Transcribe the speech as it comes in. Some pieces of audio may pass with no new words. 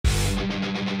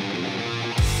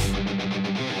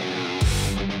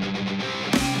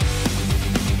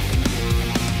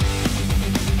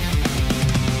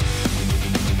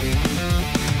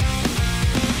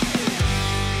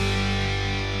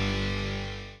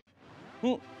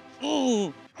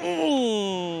Hey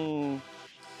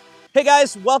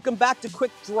guys, welcome back to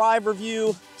Quick Drive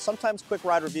Review, sometimes Quick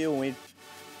Ride Review, when we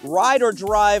ride or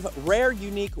drive rare,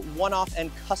 unique, one-off,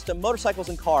 and custom motorcycles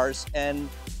and cars. And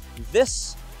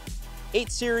this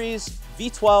 8 Series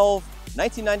V12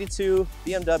 1992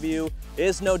 BMW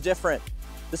is no different.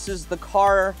 This is the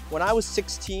car, when I was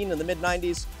 16 in the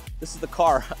mid-90s, this is the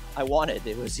car I wanted.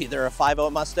 It was either a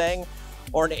 5.0 Mustang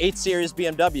or an 8 Series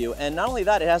BMW. And not only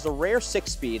that, it has a rare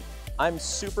 6-speed. I'm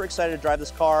super excited to drive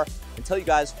this car and tell you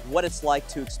guys what it's like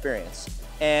to experience.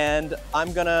 And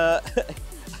I'm gonna,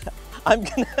 I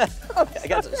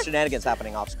got some shenanigans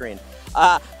happening off screen.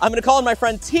 I'm gonna call in my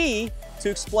friend T to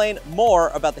explain more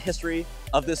about the history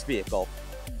of this vehicle.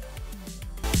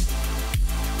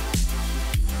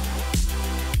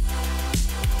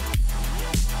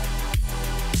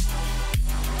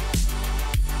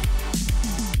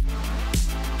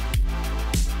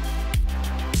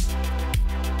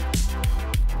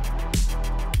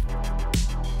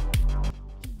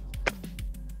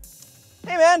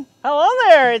 Hey man. Hello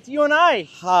there, it's you and I.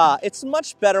 It's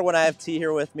much better when I have T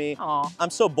here with me. Aw. I'm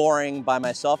so boring by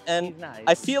myself, and He's nice.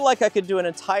 I feel like I could do an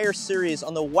entire series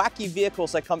on the wacky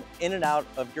vehicles that come in and out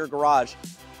of your garage.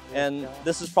 And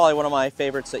this is probably one of my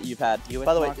favorites that you've had.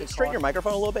 By the way, straighten your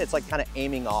microphone a little bit. It's like kind of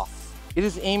aiming off. It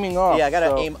is aiming off. Yeah, I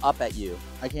gotta aim up at you.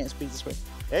 I can't speak this way.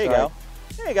 There you go.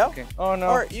 There you go. Okay. Oh no.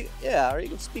 Or you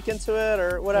can speak into it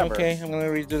or whatever. Okay, I'm gonna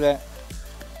redo that.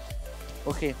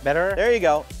 Okay, better? There you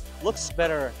go. Looks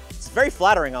Better. It's very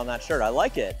flattering on that shirt. I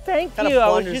like it. Thank Kind you. of I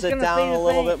was plungers just it gonna say down the a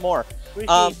little same. bit more.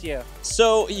 Appreciate you.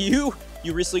 So you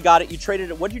recently got it. You traded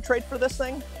it. What did you trade for this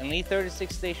thing? An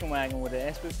E36 station wagon with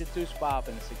an S52 spop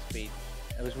and a 6-speed.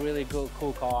 It was really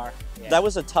cool car. Yeah. That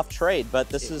was a tough trade, but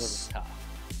this It is was tough.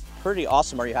 pretty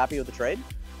awesome. Are you happy with the trade?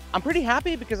 I'm pretty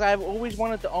happy because I've always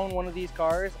wanted to own one of these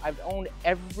cars. I've owned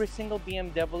every single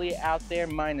BMW out there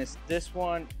minus this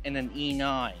one and an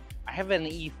E9. I have an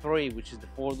E3, which is the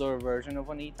 4-door version of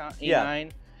an E9.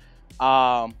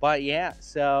 Yeah. But yeah,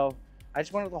 so I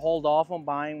just wanted to hold off on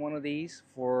buying one of these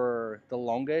for the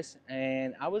longest,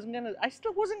 and I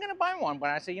still wasn't gonna buy one, but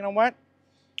I said, you know what?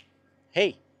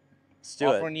 Hey, Let's do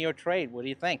it. offering you a trade. What do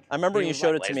you think? I remember He you was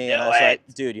showed like, it to me, "Let's and I do was like,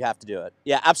 it." dude, you have to do it.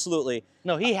 Yeah, absolutely.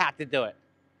 No, he had to do it.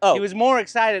 Oh. He was more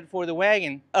excited for the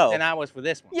wagon than I was for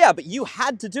this one. Yeah, but you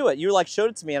had to do it. You like showed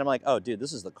it to me, and I'm like, oh, dude,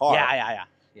 this is the car.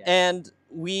 Yeah. And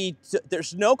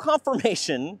there's no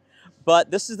confirmation,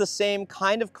 but this is the same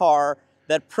kind of car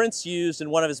that Prince used in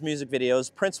one of his music videos.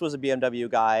 Prince was a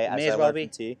BMW guy, May as as I well learned be.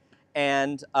 from T.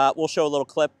 And we'll show a little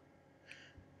clip.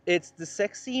 It's the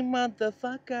sexy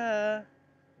motherfucker.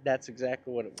 That's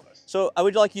exactly what it was. So I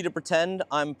would like you to pretend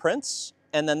I'm Prince,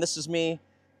 and then this is me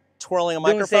twirling a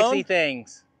Doing microphone. sexy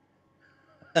things.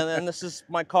 And then this is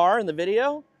my car in the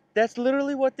video. That's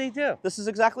literally what they do. This is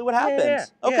exactly what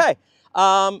happens. Yeah. Okay.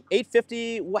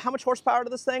 850, how much horsepower to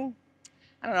this thing?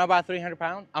 I don't know, about 300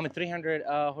 pounds. I mean, 300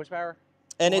 horsepower.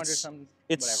 And 200 it's something,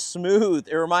 it's whatever. smooth.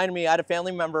 It reminded me, I had a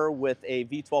family member with a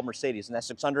V12 Mercedes, an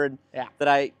S600 Yeah. that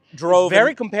I drove. It's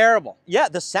very comparable. Yeah,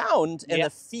 the sound and Yeah. the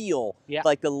feel, Yeah.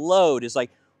 like the load is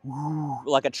like, woo,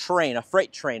 like a train, a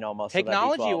freight train almost. of that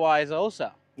V12. Technology-wise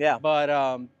also. Yeah.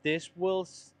 But this will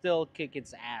still kick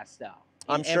its ass, though.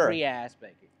 I'm in sure. every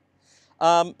aspect.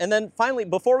 And then finally,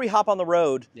 before we hop on the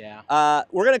road, Yeah.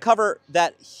 we're going to cover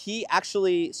that he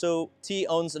actually, so T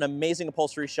owns an amazing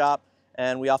upholstery shop,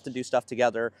 and we often do stuff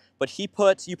together, but you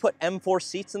put M4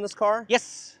 seats in this car?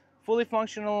 Yes. Fully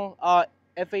functional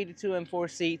F82 M4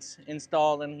 seats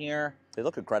installed in here. They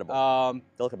look incredible.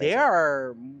 They look amazing. They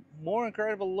are more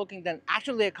incredible looking than,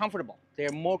 actually they're comfortable. They're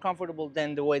more comfortable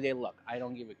than the way they look. I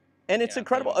don't give a And it's Yeah,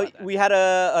 incredible. tell me about that. We had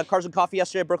a Cars and Coffee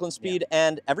yesterday at Brooklyn Speed,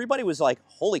 and everybody was like,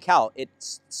 holy cow, it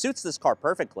suits this car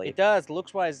perfectly. It does.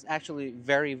 Looks-wise, actually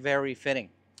very, very fitting.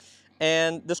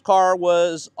 And this car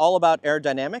was all about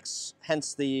aerodynamics,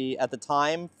 hence at the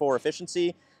time for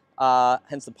efficiency,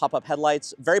 hence the pop-up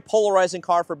headlights. Very polarizing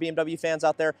car for BMW fans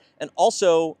out there. And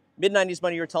also, mid-90s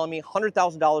money, you were telling me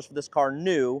 $100,000 for this car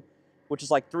new, which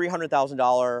is like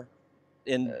 $300,000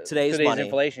 in today's money.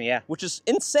 Inflation, yeah. Which is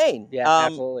insane. Yeah,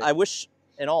 absolutely. I wish,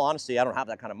 in all honesty, I don't have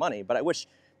that kind of money, but I wish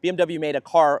BMW made a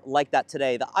car like that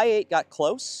today. The i8 got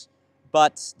close,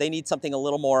 but they need something a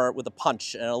little more with a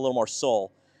punch and a little more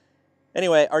soul.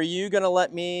 Anyway, are you going to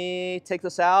let me take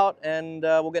this out and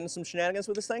we'll get into some shenanigans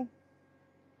with this thing?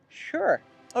 Sure.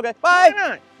 Okay, bye. Why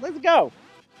not? Let's go.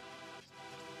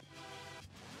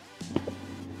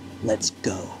 Let's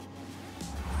go.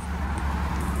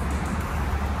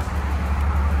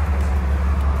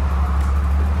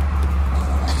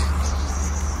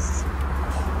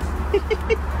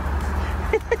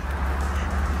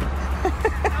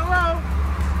 Hello.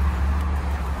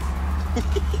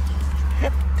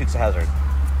 Dukes of Hazzard.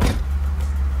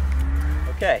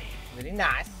 Okay. Very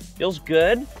nice. Feels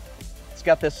good. It's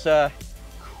got this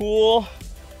cool.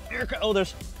 Oh,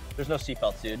 there's no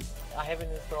seatbelts, dude. I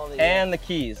haven't installed it And yet. the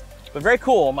keys. But very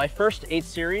cool. My first 8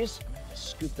 Series. I'm gonna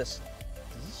scoot this.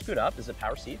 Does this scoot up? Is it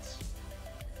power seats?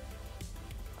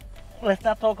 Let's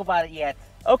not talk about it yet.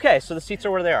 Okay, so the seats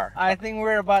are where they are. I think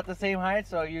we're about the same height,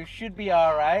 so you should be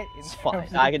all right. It's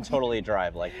fine. I can totally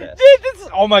drive like this. Dude, this is,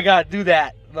 oh my God, do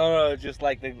that. No, just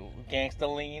like the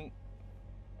gangsta lean.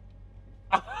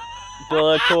 Do I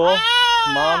look cool?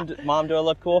 Mom, do I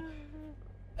look cool?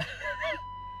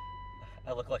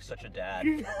 I look like such a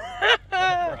dad.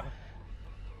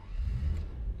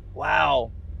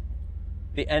 Wow.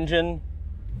 The engine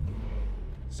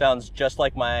sounds just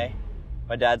like my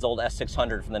dad's old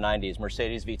S600 from the 90s,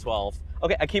 Mercedes V12.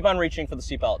 Okay, I keep on reaching for the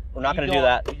seatbelt. We're not going to do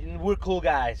that. We're cool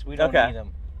guys. We don't need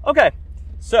them. Okay.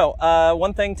 So,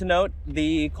 one thing to note,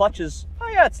 the clutch is, oh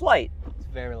yeah, it's light. It's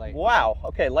very light. Wow.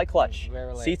 Okay, light clutch.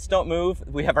 Very light. Seats don't move.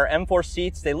 We have our M4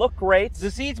 seats. They look great. The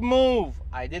seats move.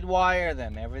 I did wire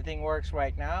them. Everything works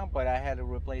right now, but I had to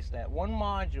replace that one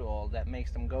module that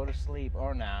makes them go to sleep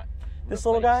or not. This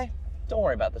little guy? Don't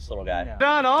worry about this little guy. No.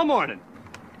 Down all morning.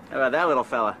 How about that little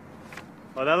fella?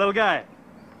 Oh, that little guy.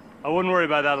 I wouldn't worry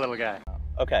about that little guy.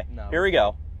 Okay, No. here we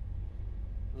go.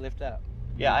 Lift up.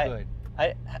 Yeah, You're good.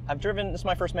 I've driven, this is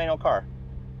my first manual car.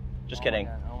 Just kidding.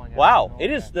 My God, oh my God, Wow, oh it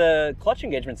my is, God. the clutch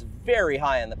engagement's very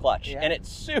high in the clutch, Yeah. and it's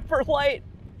super light.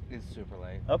 It's super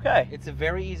light. Okay. It's a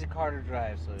very easy car to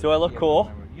drive. So Do I look you have to cool?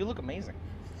 remember. You look amazing.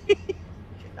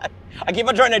 I keep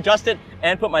on trying to adjust it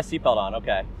and put my seatbelt on.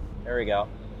 Okay, there we go.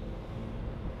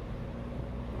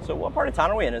 So what part of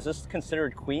town are we in? Is this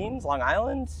considered Queens, Long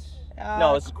Island?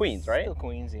 No, it's Queens, right? Still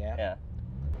Queens, yeah. Yeah.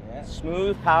 Yeah.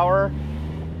 Smooth power.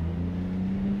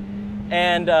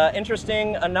 And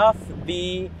interesting enough,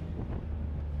 the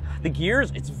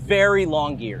gears, it's very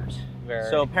long gears. Very.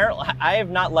 So apparently, I have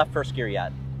not left first gear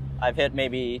yet. I've hit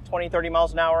maybe 20, 30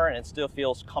 miles an hour, and it still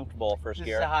feels comfortable first This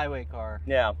gear. is a highway car.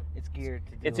 Yeah. It's geared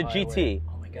to do It's a highway. GT.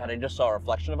 Oh my God, I just saw a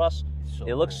reflection of us. So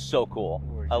It looks cool. so cool.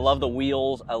 Gorgeous. I love the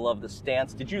wheels. I love the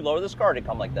stance. Did you lower this car or did it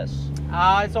come like this?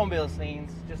 It's on Bill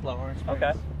scenes, just lower.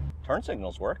 Okay. Turn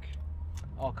signals work.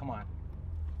 Oh, come on.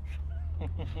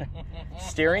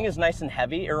 Steering is nice and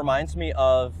heavy. It reminds me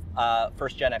of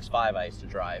first gen X5 I used to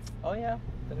drive. Oh yeah,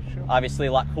 that is true. Obviously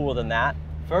a lot cooler than that.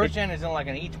 First gen is in like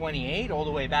an E28 all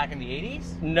the way back in the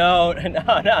 80s? No. No,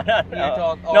 I'm you're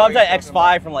saying talking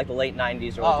X5 from like the late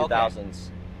 90s, early Oh, okay.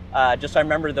 2000s. Just I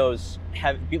remember those,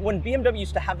 when BMW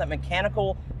used to have that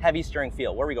mechanical heavy steering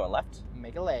feel. Where are we going, left?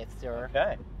 Make a left, sir.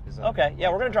 Okay. Okay, yeah,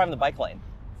 we're gonna drive in the bike lane.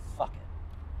 Fuck it.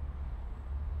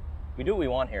 We do what we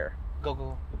want here. Go,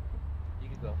 go. You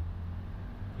can go.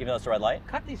 Even though it's a red light?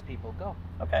 Cut these people, go.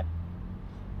 Okay.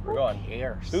 We're going. Who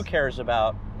cares? Who cares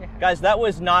about... Yeah. Guys, that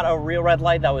was not a real red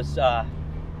light, that was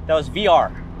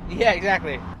VR. Yeah,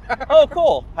 exactly. Oh,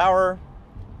 cool. Power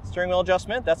steering wheel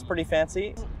adjustment, that's pretty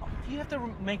fancy. You have to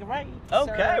make it right.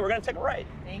 Okay, sir. we're gonna take a right.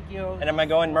 Thank you. And am I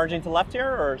going merging to left here,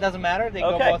 or? Doesn't matter, they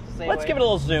go Okay, both the same let's way. give it a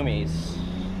little zoomies.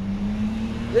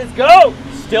 Let's go!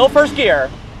 Still first gear,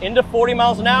 into 40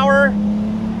 miles an hour.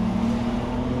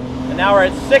 And now we're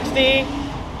at 60,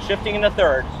 shifting into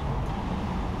third.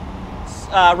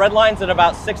 Red line's at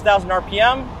about 6,000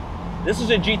 RPM. This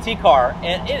is a GT car,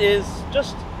 and it is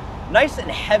just nice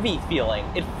and heavy feeling.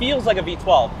 It feels like a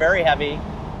V12, very heavy.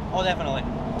 Oh, definitely.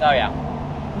 Oh yeah.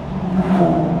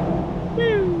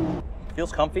 Woo.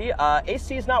 Feels comfy.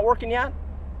 AC is not working yet.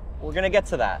 We're gonna get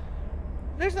to that.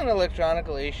 There's an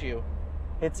electronical issue.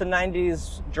 It's a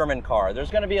 90s German car.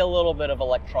 There's gonna be a little bit of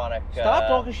electronic... Stop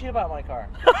talking shit about my car.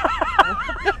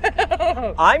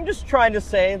 I'm just trying to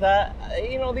say that,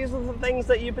 you know, these are the things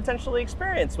that you potentially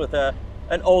experience with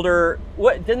an older...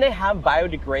 Didn't they have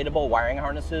biodegradable wiring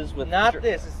harnesses with... Not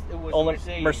this. It was only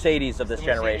Mercedes. Mercedes of this The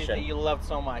Mercedes generation. that you loved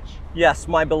so much. Yes,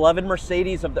 my beloved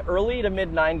Mercedes of the early to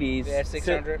mid 90s. The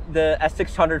S600? The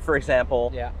S600, for example.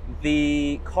 Yeah.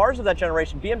 The cars of that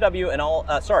generation, BMW and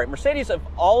Mercedes of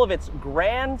all of its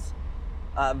grand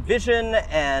vision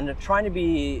and trying to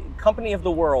be company of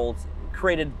the world,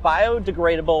 created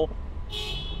biodegradable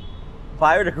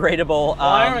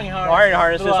Wiring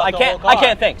harnesses. throughout I the whole can't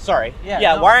car. think. Sorry.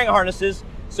 Yeah, no. Wiring harnesses.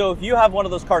 So if you have one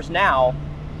of those cars now,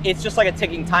 it's just like a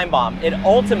ticking time bomb. It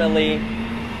ultimately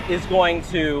is going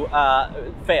to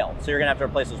fail. So you're gonna have to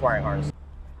replace those wiring harnesses.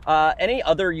 Any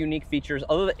other unique features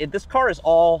other than this car is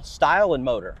all style and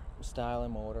motor? Style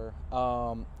and motor.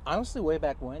 Honestly, way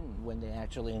back when they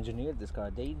actually engineered this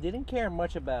car, they didn't care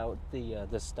much about the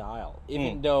style,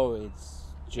 even though it's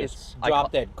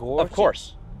drop dead gorgeous. Of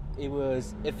course. It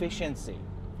was efficiency.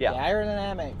 Yeah. The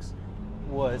aerodynamics.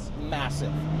 was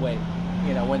massive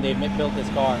when they built this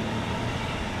car.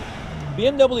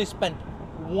 BMW spent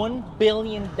 $1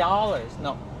 billion.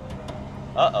 No.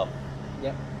 Uh-oh.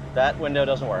 Yep. That window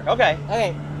doesn't work. Okay.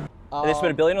 Okay. They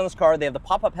spent $1 billion on this car. They have the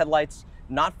pop-up headlights,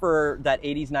 not for that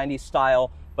 80s, 90s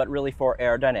style, but really for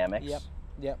aerodynamics. Yep.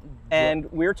 Yep.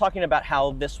 And we were talking about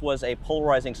how this was a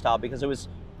polarizing style because it was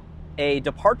a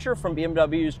departure from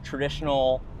BMW's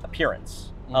traditional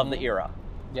appearance of the era.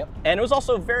 Yep. And it was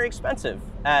also very expensive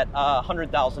at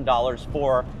 $100,000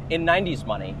 for in 90s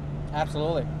money.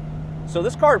 Absolutely. So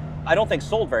this car, I don't think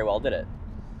sold very well, did it?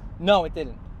 No, it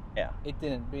didn't. Yeah. It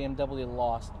didn't. BMW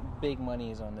lost big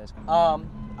monies on this.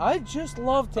 I just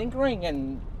love tinkering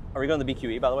and... Are we going to the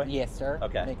BQE, by the way? Yes, sir.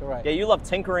 Okay. Make it right. Yeah, you love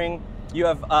tinkering. You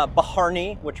have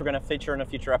Harney, which we're going to feature in a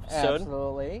future episode.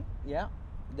 Absolutely. Yeah.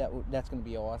 That's going to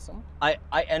be awesome. I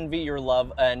envy your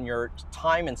love and your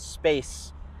time and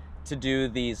space to do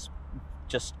these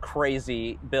just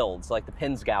crazy builds, like the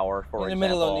Pinsgauer, for example. In the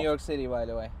middle of New York City, by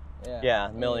the way. Yeah,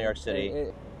 in the middle of New York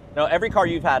City. No, every car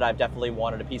you've had, I've definitely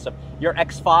wanted a piece of. Your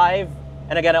X5,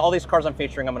 and again, all these cars I'm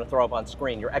featuring, I'm going to throw up on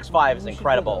screen. Your X5 is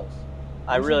incredible.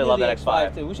 I really love that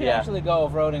X5. Too. We should actually go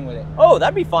off-roading with it. Oh,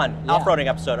 that'd be fun. Yeah. Off-roading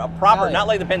episode. A proper, not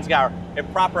like the Pinsgauer, a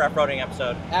proper off-roading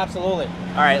episode. Absolutely.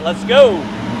 All right, let's go.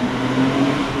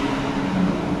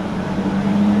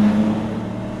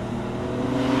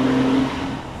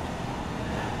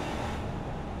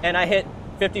 And I hit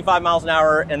 55 miles an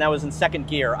hour, and that was in second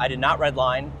gear. I did not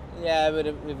redline. Yeah,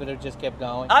 it would have just kept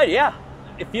going. Yeah.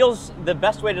 It feels, the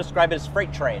best way to describe it is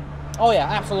freight train. Oh, yeah,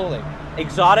 absolutely.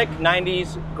 Exotic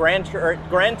 90s grand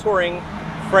touring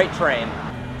freight train.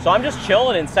 So I'm just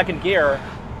chilling in second gear.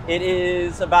 It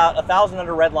is about 1,000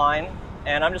 under red line,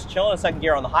 and I'm just chilling in second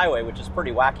gear on the highway, which is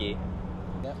pretty wacky.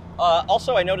 Yep.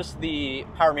 Also, I noticed the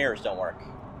power mirrors don't work.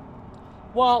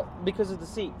 Well, because of the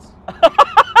seats.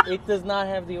 It does not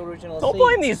have the original Don't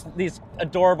seats. blame these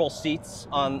adorable seats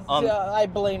on... I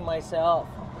blame myself.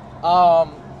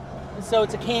 So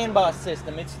it's a CAN bus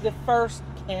system. It's the first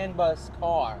CAN bus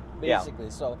car, basically.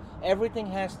 Yeah. So everything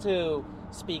has to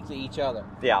speak to each other.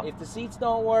 Yeah. If the seats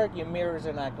don't work, your mirrors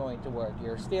are not going to work.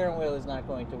 Your steering wheel is not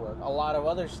going to work. A lot of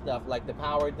other stuff, like the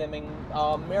power dimming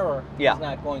mirror, is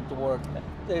not going to work.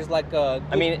 There's like a...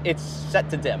 I mean, it's set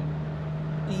to dim.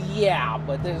 Yeah,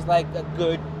 but there's like a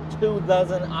good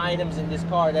 24 items in this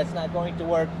car that's not going to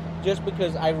work just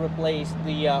because I replaced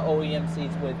the OEM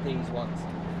seats with these ones.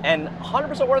 And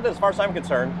 100% worth it as far as I'm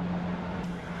concerned.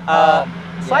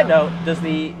 Side note,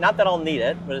 not that I'll need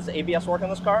it, but does the ABS work on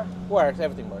this car? Works,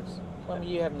 everything works. I mean,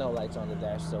 you have no lights on the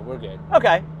dash, so we're good.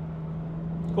 Okay.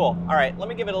 Cool. All right, let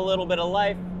me give it a little bit of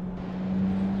life.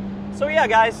 So yeah,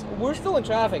 guys. We're still in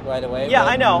traffic, by the way. Yeah,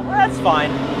 I know. That's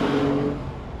fine.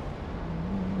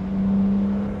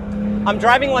 I'm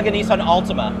driving like a Nissan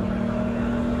Altima.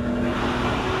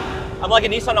 I'm like a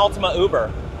Nissan Altima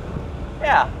Uber.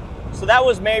 Yeah. So that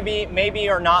was maybe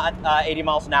or not 80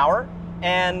 miles an hour,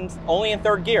 and only in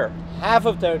third gear. Half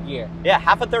of third gear. Yeah,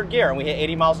 half of third gear, and we hit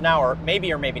 80 miles an hour,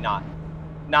 maybe or maybe not.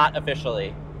 Not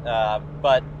officially.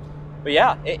 But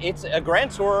yeah, it's a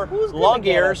grand tour, long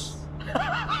gears.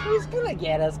 Who's gonna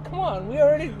get us? Come on, we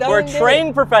already done We're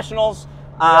trained professionals.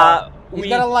 He's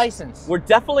got a license. We're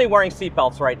definitely wearing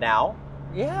seatbelts right now.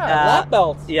 Yeah, lap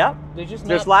belts. Yep.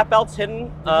 There's lap belts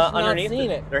hidden underneath. Not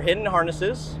seen it. They're hidden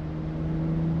harnesses.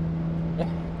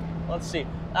 Let's see.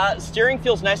 Steering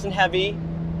feels nice and heavy,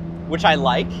 which I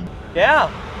like.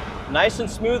 Yeah. Nice and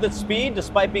smooth at speed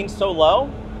despite being so low.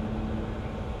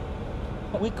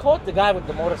 We caught the guy with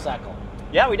the motorcycle.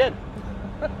 Yeah, we did.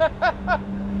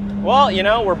 Well, you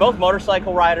know, we're both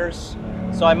motorcycle riders,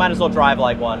 so I might as well drive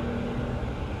like one.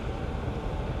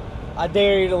 I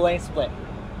dare you to lane split.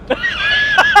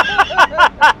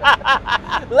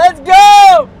 Let's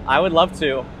go! I would love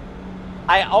to.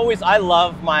 I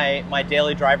love my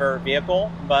daily driver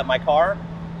vehicle, but my car,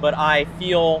 but I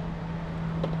feel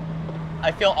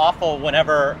awful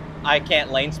whenever I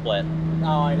can't lane split.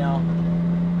 Oh, I know.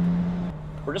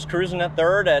 We're just cruising at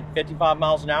third at 55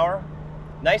 miles an hour.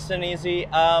 Nice and easy.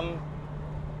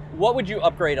 What would you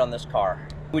upgrade on this car?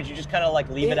 Would you just kind of like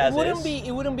leave it as is?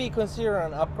 It wouldn't be considered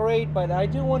an upgrade, but I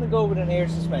do want to go with an air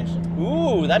suspension.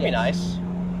 Ooh, that'd be nice.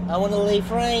 I want to lay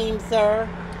frame, sir.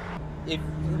 If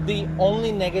the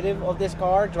only negative of this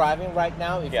car driving right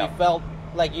now, if you felt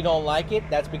like you don't like it,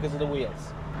 that's because of the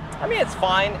wheels. I mean, it's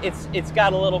fine. It's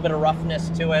got a little bit of roughness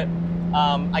to it.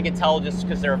 I can tell just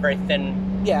because they're very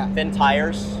thin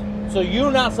tires. So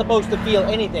you're not supposed to feel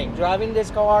anything. Driving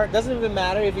this car, doesn't even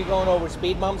matter if you're going over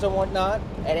speed bumps or whatnot,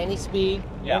 at any speed,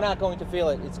 you're not going to feel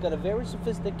it. It's got a very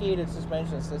sophisticated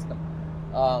suspension system.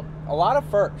 A lot of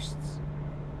firsts.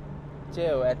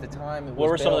 too. At the time, it was What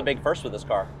were some of the built. big firsts with this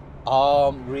car?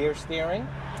 Rear steering.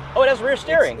 Oh, it has rear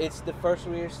steering. It's the first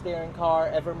rear steering car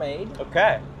ever made.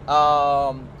 Okay.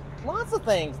 Lots of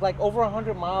things, like over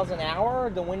 100 miles an hour,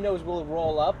 the windows will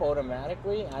roll up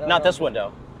automatically. I don't Not know this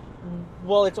window.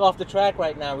 Well, it's off the track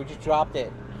right now. We just dropped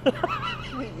it.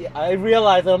 Yeah, I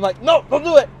realized that. I'm like, no, don't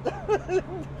do it.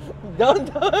 Don't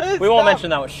do it. We won't Stop. mention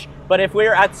that one. But if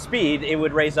we're at speed, it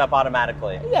would raise up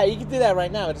automatically. Yeah, you can do that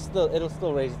right now. It'll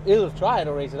still raise. It'll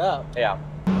raise it up. Yeah.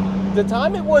 The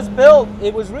time it was built,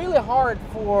 it was really hard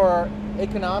for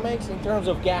economics in terms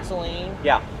of gasoline.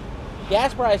 Yeah.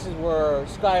 Gas prices were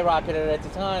skyrocketed at the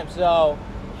time, so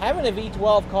having a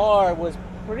V12 car was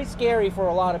pretty scary for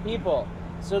a lot of people.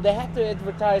 So they had to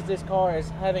advertise this car as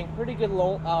having pretty good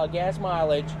low gas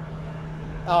mileage,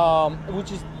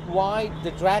 which is why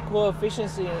the drag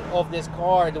coefficient of this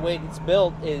car, the way it's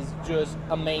built, is just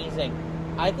amazing.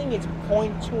 I think it's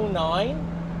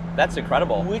 0.29. That's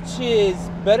incredible. Which is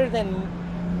better than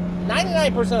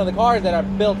 99% of the cars that are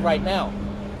built right now.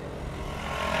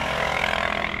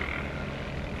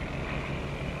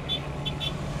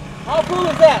 How cool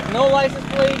is that? No license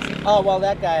plates? Oh, well,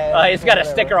 that guy... He's got a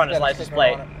sticker on his license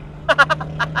plate.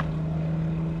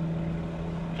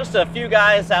 Just a few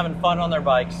guys having fun on their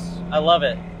bikes. I love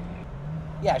it.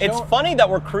 Yeah, It's funny that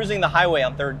we're cruising the highway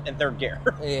on third gear.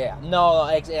 Yeah, no,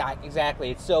 exactly.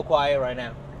 It's so quiet right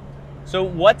now.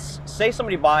 So say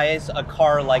somebody buys a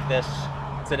car like this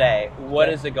today, what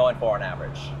is it going for on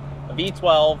average? A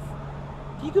V12?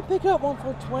 You could pick up one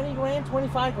for 20 grand,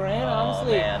 25 grand,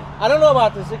 honestly. Man. I don't know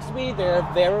about the 6-speed. They're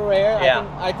very rare. Yeah.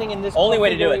 I think in this... Only way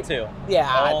to do it, too.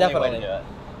 Yeah, Only definitely. way to do it.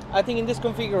 I think in this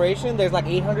configuration, there's like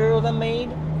 800 of them made.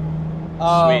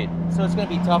 Sweet. So it's going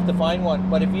to be tough to find one.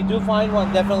 But if you do find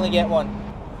one, definitely get one.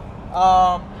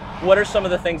 What are some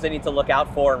of the things they need to look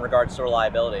out for in regards to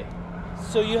reliability?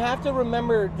 So you have to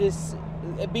remember this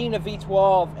being a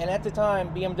V12, and at the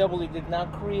time, BMW did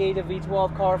not create a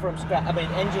V12 car from scratch. I mean,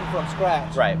 engine from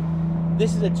scratch. Right.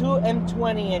 This is a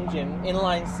 2M20 engine,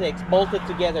 inline 6, bolted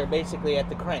together basically at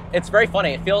the crank. It's very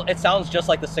funny. It sounds just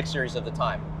like the 6 Series of the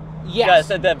time. Yes. Yeah, I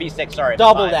said the V6, sorry.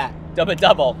 Double that.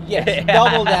 Double. Yes, Yeah.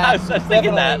 double that. I was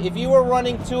thinking that. If you were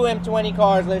running two M20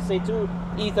 cars, let's say two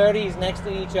E30s next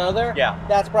to each other, yeah,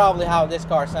 that's probably how this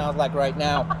car sounds like right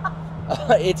now.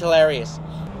 It's hilarious.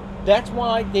 That's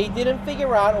why they didn't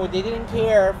figure out, or they didn't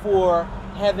care for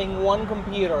having one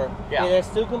computer. Yeah. It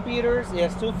has two computers, it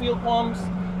has two fuel pumps,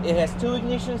 it has two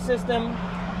ignition system,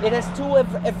 it has two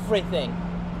everything.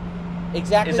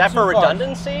 Exactly. Is that for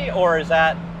redundancy, or is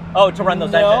that... Oh, to run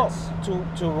those engines?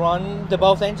 To run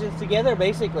both engines together,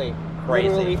 basically. Crazy.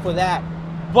 Literally for that.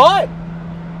 But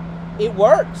it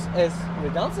works as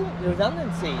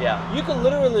redundancy. Yeah. You can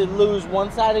literally lose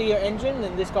one side of your engine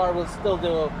and this car will still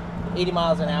do 80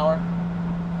 miles an hour.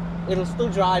 It'll still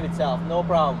drive itself, no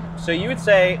problem. So you would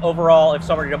say, overall, if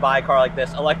somebody were to buy a car like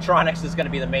this, electronics is going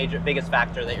to be the biggest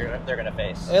factor that they're going to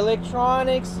face?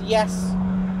 Electronics, yes.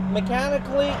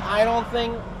 Mechanically, I don't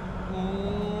think...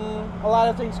 a lot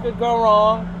of things could go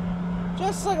wrong.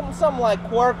 Just some like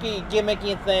quirky,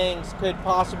 gimmicky things could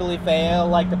possibly fail,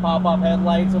 like the pop-up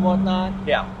headlights and whatnot.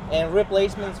 Yeah. And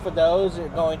replacements for those are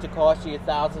going to cost you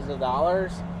thousands of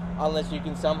dollars, unless you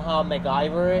can somehow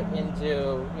MacGyver it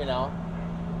into, you know,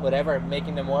 whatever,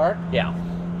 making them work. Yeah.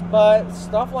 But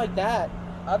stuff like that.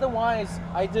 Otherwise,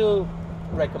 I do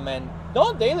recommend,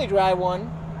 don't daily drive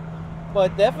one,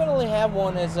 but definitely have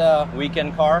one as a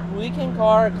weekend car,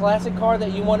 a classic car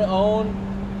that you want to own.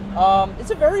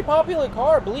 It's a very popular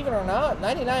car, believe it or not.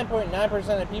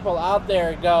 99.9% of people out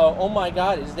there go, oh my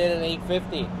God, is that an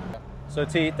 850? So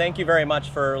T, thank you very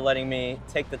much for letting me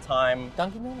take the time.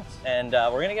 Dunkin' Donuts. And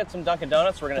we're going to get some Dunkin'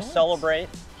 Donuts. We're going to celebrate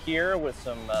here with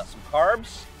some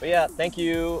carbs. But yeah, thank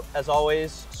you as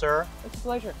always, sir. It's a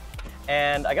pleasure.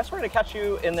 And I guess we're going to catch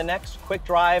you in the next quick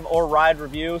drive or ride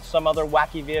review, some other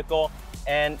wacky vehicle.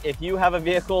 And if you have a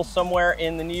vehicle somewhere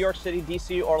in the New York City,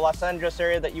 DC, or Los Angeles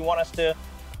area that you want us to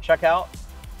check out,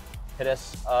 hit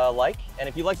us a like. And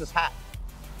if you like this hat,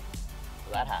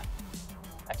 that hat,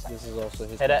 excellent. This is also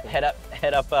his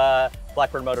head up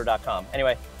blackbirdmotor.com.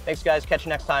 Anyway, thanks guys. Catch you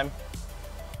next time.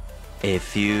 A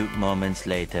few moments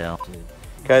later.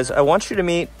 Guys, I want you to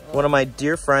meet one of my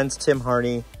dear friends, Tim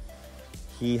Harney.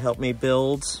 He helped me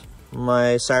build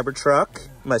my Cybertruck,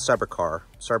 my Cybercar,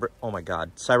 oh my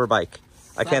God, Cyberbike.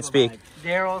 I can't speak.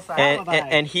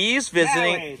 And he's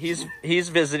visiting. Marriage. He's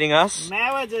visiting us.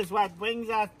 Marriage is what brings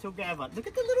us together. Look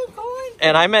at the little coin.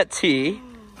 And I met T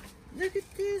Look at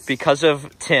this. because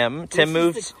of Tim. Tim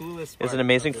is is an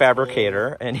amazing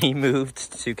fabricator, and he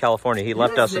moved to California. He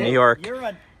left us in New York.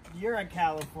 You're a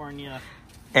California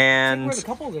And where the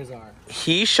couples are.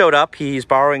 he showed up. He's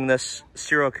borrowing this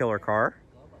serial killer car.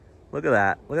 Look at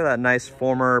that. Look at that nice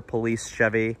former police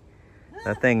Chevy.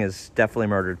 That thing has definitely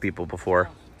murdered people before.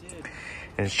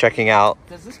 And it's checking out.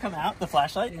 Does this come out, the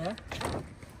flashlight? Yeah.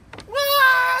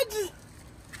 What?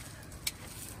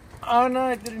 Oh no,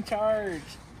 it didn't charge.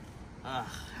 How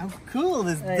cool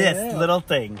is this little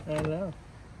thing? I know.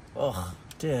 Oh,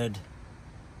 dude.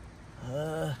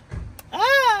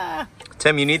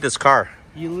 Tim, you need this car.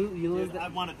 You lose. Dude, I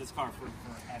wanted this car for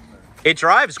forever. It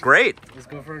drives great. Let's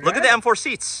go for a Look at the drive. M4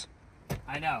 seats.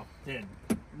 I know, dude.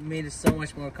 Made it so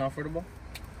much more comfortable.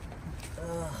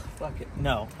 Fuck it.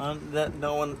 No,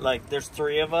 no one, like, there's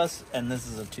 3 of us, and this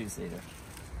is a 2-seater.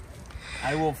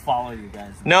 I will follow you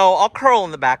guys. No, I'll curl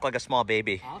in the back like a small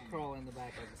baby. I'll crawl in the back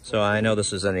of the So I know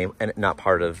this is not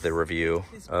part of the review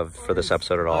for this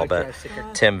episode at all, but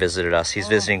Tim visited us. He's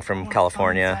visiting from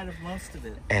California,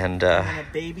 and a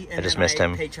baby, and I just then missed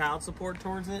him. Pay child support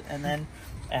towards it, and then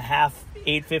a half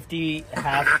 850,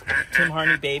 half Tim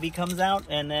Harney baby comes out,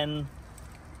 and then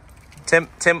Tim,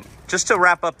 just to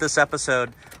wrap up this episode,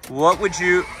 what would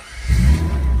you...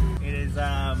 it is,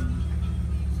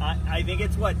 I think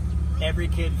it's what every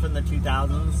kid from the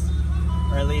 2000s,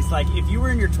 or at least, like, if you were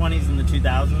in your 20s in the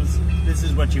 2000s, this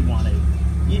is what you wanted.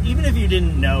 Even if you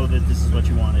didn't know that this is what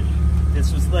you wanted,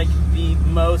 this was, like, the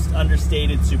most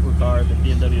understated supercar that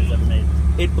BMW has ever made.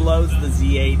 It blows the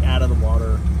Z8 out of the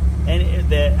water, and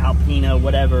the Alpina,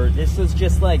 whatever. This was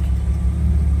just, like,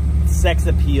 sex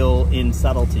appeal in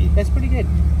subtlety. That's pretty good.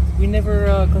 We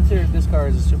never considered this car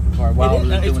as a supercar. While we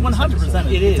were It's doing this 100%.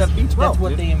 episode. It's a V12. That's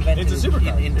what they invented. It's a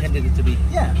supercar. Intended it to be.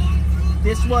 Yeah,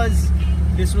 this was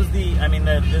the. I mean,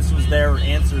 this was their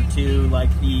answer to, like,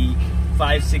 the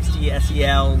 560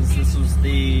 SELs. This was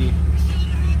the.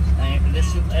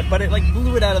 But it, like,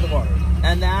 blew it out of the water.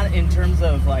 And that, in terms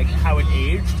of, like, how it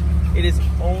aged, it has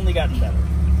only gotten better.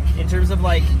 In terms of,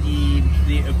 like, the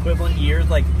equivalent years,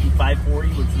 like the 540,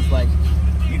 which was, like,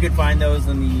 you could find those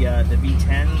in the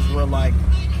V10s were, like,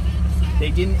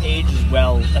 they didn't age as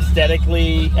well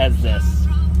aesthetically as this.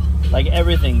 Like,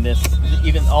 everything, this,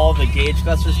 even all the gauge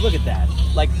clusters, look at that.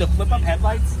 Like, the flip-up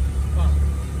headlights.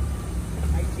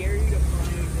 I dare you to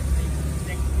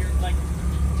find, like,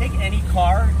 take any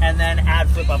car and then add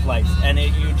flip-up lights, and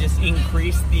you just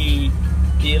increase the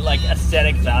like,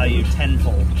 aesthetic value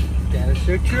tenfold. That is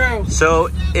so true. So,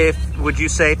 would you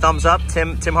say thumbs up,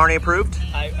 Tim Harney approved?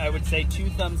 I would say 2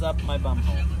 thumbs up my bum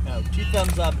hole. No, 2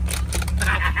 thumbs up.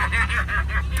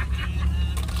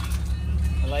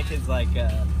 I like his, like,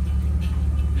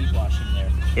 meat washing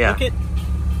there. Yeah.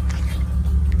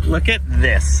 Look at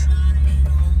this.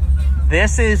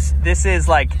 This is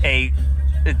like a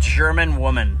German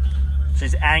woman.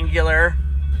 She's angular,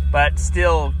 but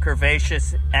still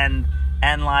curvaceous and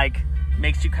like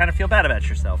makes you kind of feel bad about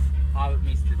yourself. How it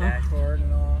meets the dashboard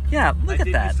and all. Yeah, look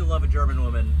at that. I did used to love a German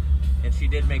woman, and she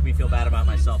did make me feel bad about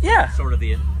myself. Yeah.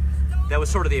 That was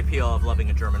sort of the appeal of loving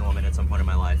a German woman at some point in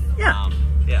my life. Yeah.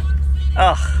 Yeah.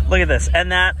 Oh, look at this.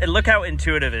 And look how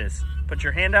intuitive it is. Put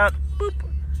your hand out, boop.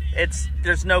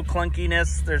 There's no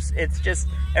clunkiness. It's just,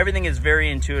 everything is very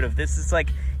intuitive. This is like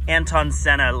Anton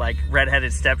Senna, like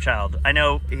redheaded stepchild. I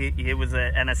know he was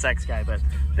an NSX guy, but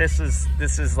this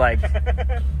is like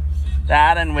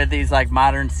that, and with these like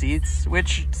modern seats,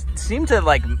 which seem to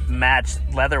like match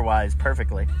leather-wise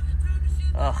perfectly.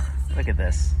 Oh, look at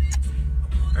this.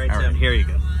 All right, Tim. Here you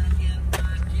go.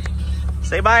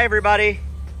 Say bye, everybody.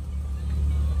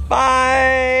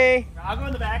 Bye. I'll go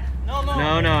in the back. No.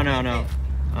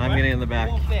 I'm getting in the back.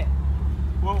 Won't fit.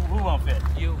 Who won't fit?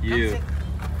 You. You.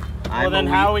 Well, then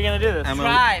how are we gonna do this?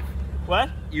 Drive. What?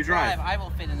 You drive. I will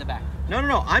fit in the back.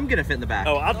 No. I'm gonna fit in the back.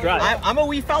 Oh, I'll drive. I'm a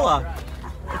wee fella.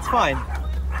 It's fine.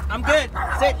 I'm good.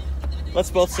 Sit.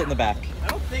 Let's both sit in the back. I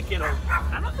don't think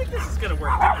this is gonna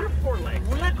work. You're 4 legs.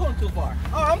 We're not going too far.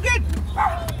 Oh, I'm good.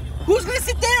 Who's gonna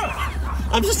sit there?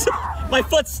 I'm just, my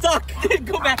foot's stuck.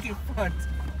 Go back in front.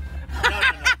 No.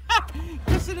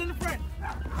 Just sit in the front.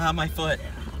 My foot.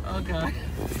 Oh god.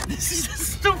 This is the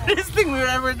stupidest thing we've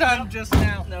ever done just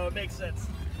now. No, it makes sense.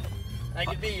 I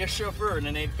could be your chauffeur in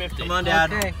an 850. Come on,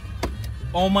 Dad. Okay.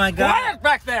 Oh my God. Quiet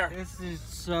back there. This is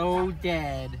so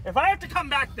dead. If I have to come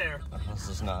back there. This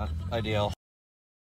is not ideal.